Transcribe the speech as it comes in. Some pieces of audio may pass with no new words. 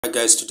Hi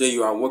guys, today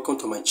you are welcome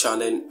to my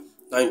channel.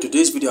 Now in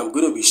today's video I'm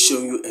going to be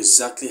showing you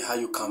exactly how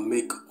you can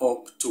make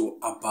up to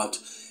about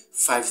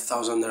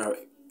 5,000 naira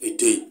a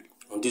day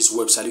on this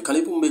website. You can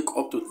even make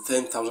up to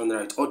 10,000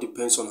 naira. It all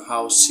depends on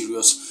how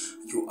serious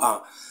you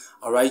are.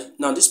 Alright,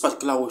 now this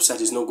particular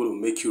website is not going to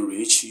make you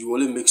rich. You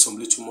only make some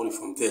little money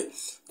from there.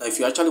 Now if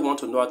you actually want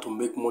to know how to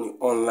make money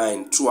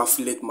online through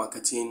affiliate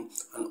marketing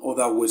and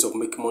other ways of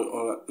making money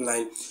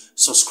online,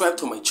 subscribe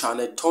to my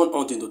channel, turn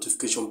on the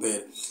notification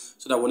bell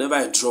so that whenever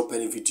I drop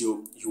any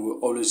video, you will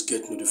always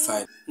get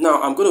notified.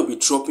 Now I'm going to be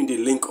dropping the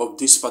link of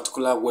this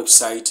particular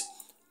website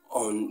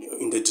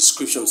in the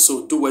description,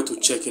 so do well to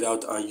check it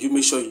out, and you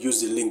make sure you use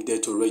the link there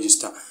to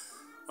register.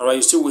 Alright,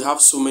 you see we have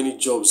so many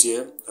jobs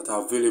here that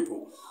are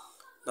available.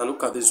 Now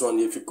look at this one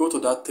here. If you go to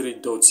that three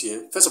dots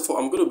here, first of all,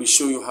 I'm going to be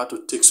showing you how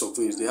to take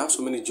surveys. They have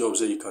so many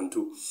jobs that you can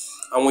do.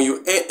 And when you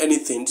earn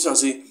anything, this one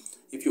say,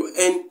 if you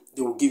earn,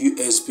 they will give you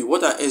SB.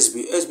 What are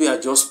SB? SB are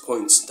just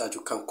points that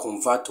you can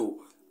convert to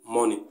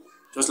money.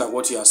 Just like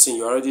what you are seeing.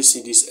 You already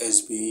see this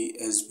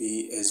SB,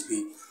 SB,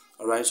 SB.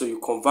 Alright, so you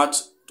convert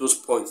those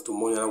points to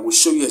money. And I will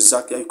show you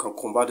exactly how you can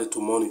convert it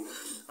to money.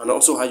 And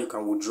also how you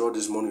can withdraw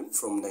this money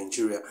from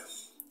Nigeria.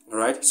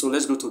 Alright, so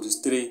let's go to these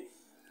three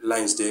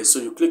lines there. So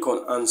you click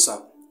on answer.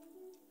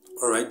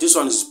 Alright, this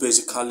one is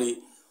basically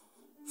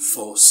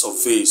for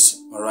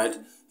surveys. Alright,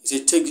 it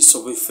says take this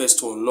survey first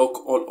to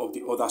unlock all of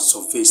the other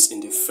surveys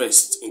in the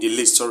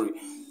list. Sorry,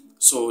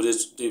 so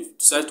they've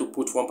decided to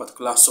put one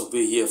particular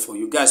survey here for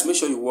you guys. Make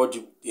sure you watch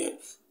to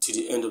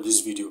the end of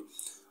this video.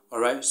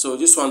 Alright, so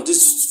this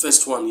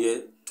first one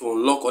here, to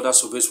unlock other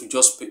surveys, we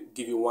just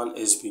give you one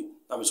SB.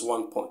 That means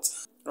 1 point.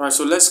 Alright,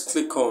 so let's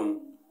click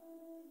on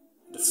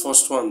the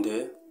first one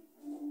there.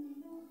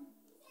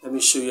 Let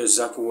me show you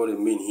exactly what I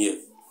mean here.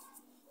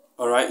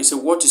 Alright, it said,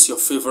 what is your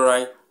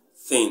favorite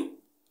thing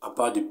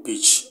about the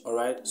beach?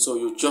 Alright, so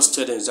you just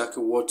tell them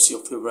exactly what's your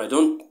favorite.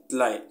 Don't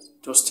lie,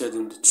 just tell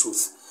them the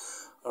truth.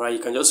 Alright, you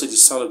can just say the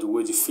sound of the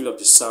wave, the feel of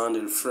the sand,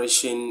 the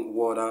refreshing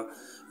water,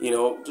 you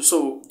know.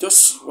 So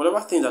just whatever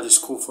thing that is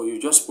cool for you,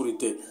 just put it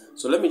there.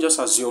 So let me just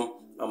assume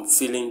I'm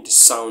feeling the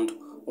sound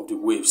of the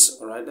waves.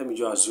 Alright, let me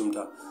just assume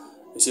that.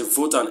 It says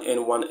vote and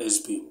earn 1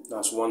 SB.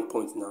 That's 1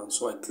 point now.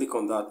 So I click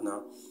on that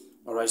now.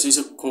 Alright, so it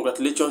says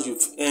congratulations,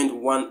 you've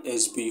earned 1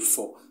 SB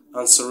for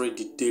answering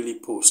the daily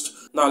post.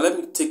 Now let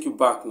me take you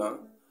back now.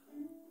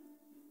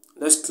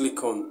 Let's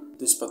click on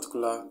this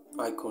particular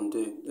icon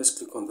there. Let's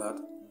click on that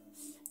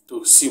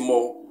to see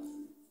more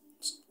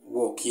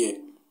work here.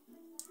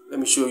 Let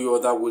me show you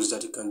other ways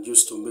that you can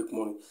use to make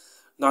money.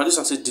 Now this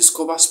one says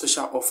discover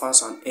special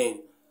offers and earn.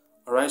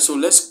 Alright, so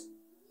let's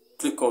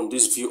click on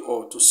this view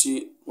all to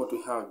see what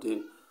we have there.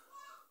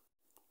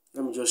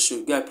 Let me just show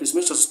you guys. Please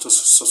make sure to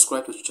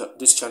subscribe to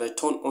this channel,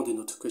 turn on the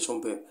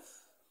notification bell.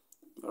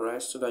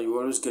 Alright, so that you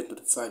always get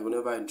notified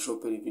whenever I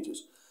drop any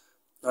videos.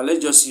 Now let's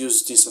just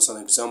use this as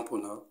an example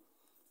now.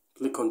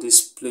 Click on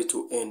this play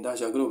to earn. That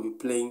you're going to be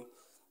playing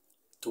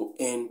to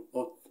earn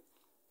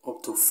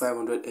up to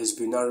 500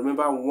 SB. Now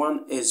remember,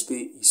 100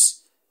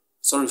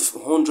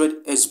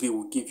 SB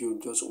will give you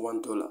just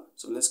 $1.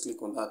 So let's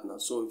click on that now.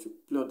 So if you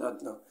play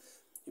that now,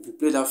 if you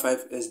play that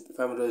 500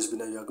 SB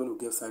now, you're going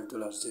to get $5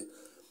 there.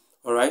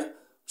 Alright,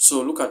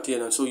 so look at here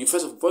now. So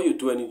before you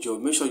do any job,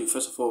 make sure you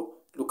first of all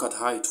look at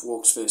how it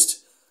works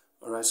first.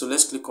 Alright, so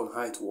let's click on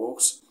how it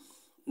works.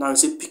 Now it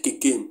says pick a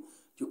game.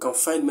 You can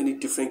find many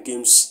different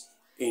games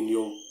in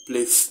your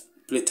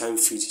playtime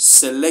feed.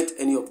 Select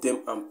any of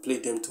them and play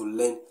them to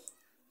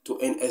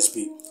earn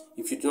SB.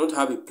 If you do not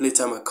have a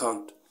playtime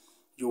account,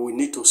 you will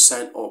need to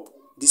sign up.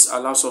 This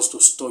allows us to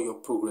store your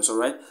progress.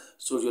 Alright,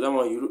 so the other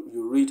one,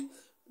 you read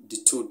the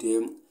two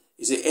there.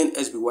 It says earn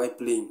SB while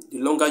playing. The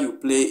longer you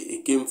play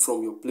a game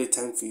from your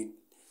playtime feed,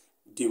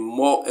 the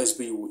more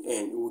SB you will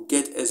earn. You will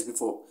get SB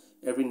for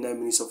every 9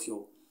 minutes of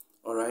your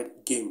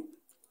game.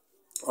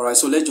 Alright,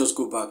 so let's just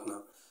go back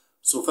now.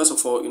 So first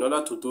of all, in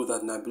order to do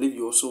that, and I believe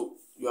you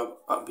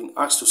have been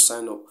asked to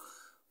sign up.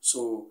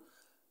 So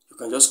you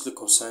can just click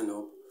on sign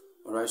up.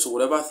 Alright, so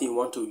whatever thing you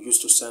want to use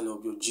to sign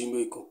up, your Gmail,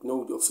 you know,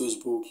 with your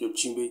Facebook, your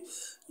Gmail,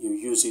 you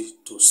use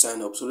it to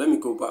sign up. So let me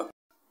go back.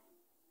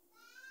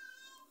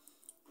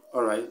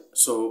 Alright,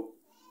 so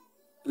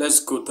let's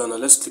go down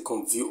and let's click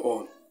on view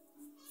all.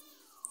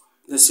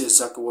 Let's see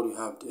exactly what we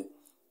have there.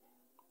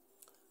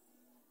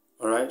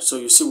 Alright, so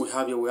you see we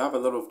have a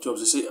lot of jobs.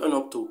 They say earn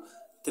up to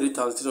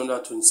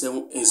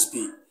 3,327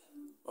 SB.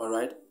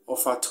 Alright,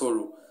 offer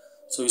Toro.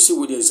 So you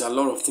see there's a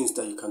lot of things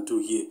that you can do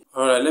here.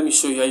 Alright, let me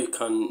show you how you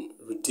can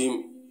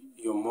redeem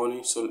your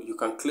money. So you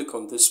can click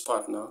on this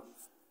part now.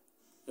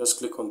 Just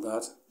click on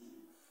that.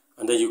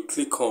 And then you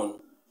click on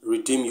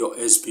redeem your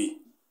SB.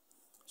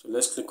 So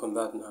let's click on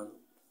that now.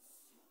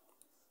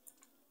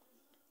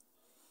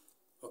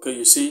 Okay,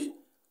 you see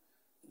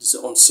this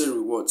is on sale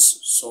rewards.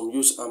 Some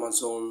use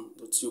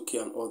Amazon.uk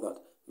and all that.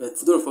 But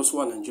for those of us who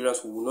are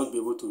Nigerians, we will not be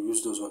able to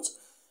use those ones.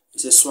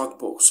 It's a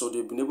Swagbucks, so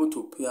they've been able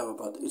to pay out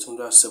about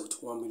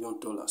 $871 million.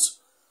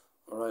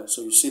 Alright,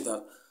 so you see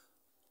that.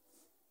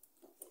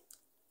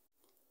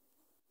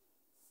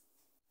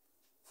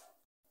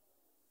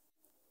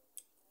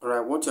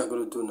 Alright, what you are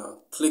going to do now,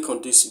 click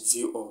on this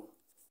view all.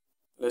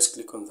 Let's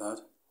click on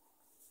that.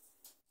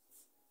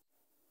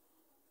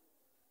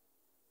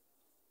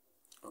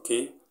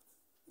 Okay,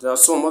 there are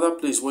some other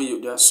places where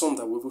there are some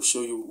that will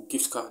show you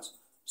gift cards.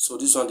 So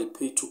this one they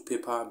pay to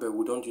paper, but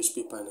we don't use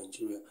paper in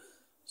Nigeria.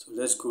 So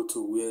let's go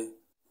to where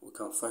we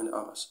can find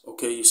ours.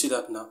 Okay, you see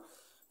that now.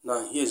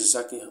 Now here's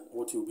exactly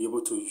what you'll be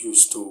able to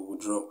use to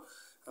withdraw.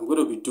 I'm going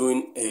to be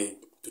doing a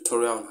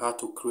tutorial on how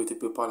to create a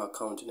PayPal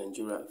account in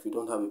Nigeria if you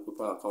don't have a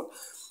PayPal account.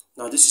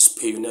 Now this is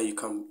Payoneer. You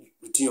can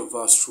redeem your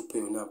voucher through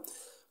Payoneer.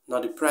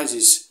 Now the price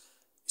is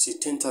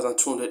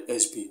 10,200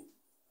 SB.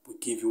 We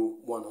give you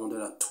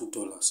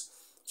 $102.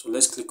 So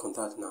let's click on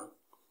that now.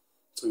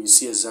 So you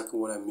see exactly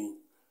what I mean.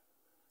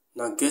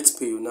 Now get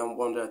Payoneer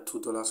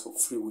 $102 for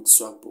free with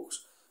Swagbucks.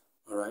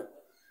 Alright.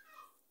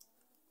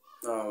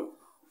 Now you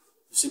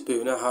see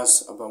Payoneer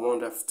has about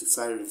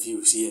 155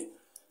 reviews here.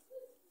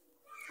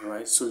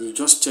 Alright, so you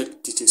just check the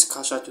details,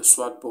 cash out your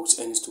Swagbucks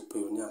earnings to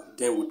Payoneer,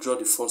 then withdraw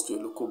the funds to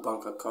your local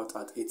bank account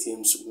at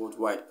ATMs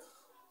worldwide,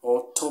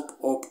 or top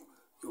up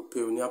your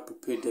Payoneer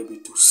prepaid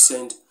debit to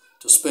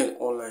spend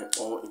online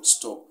or in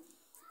store.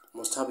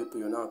 Must have a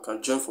Payoneer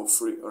account. Join for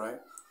free. Alright.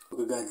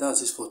 Okay guys,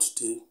 that's it for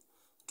today.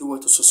 Do well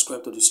to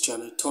subscribe to this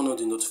channel, turn on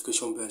the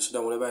notification bell so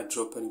that whenever I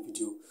drop any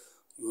video,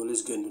 you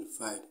always get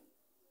notified.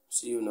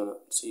 See you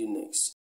next.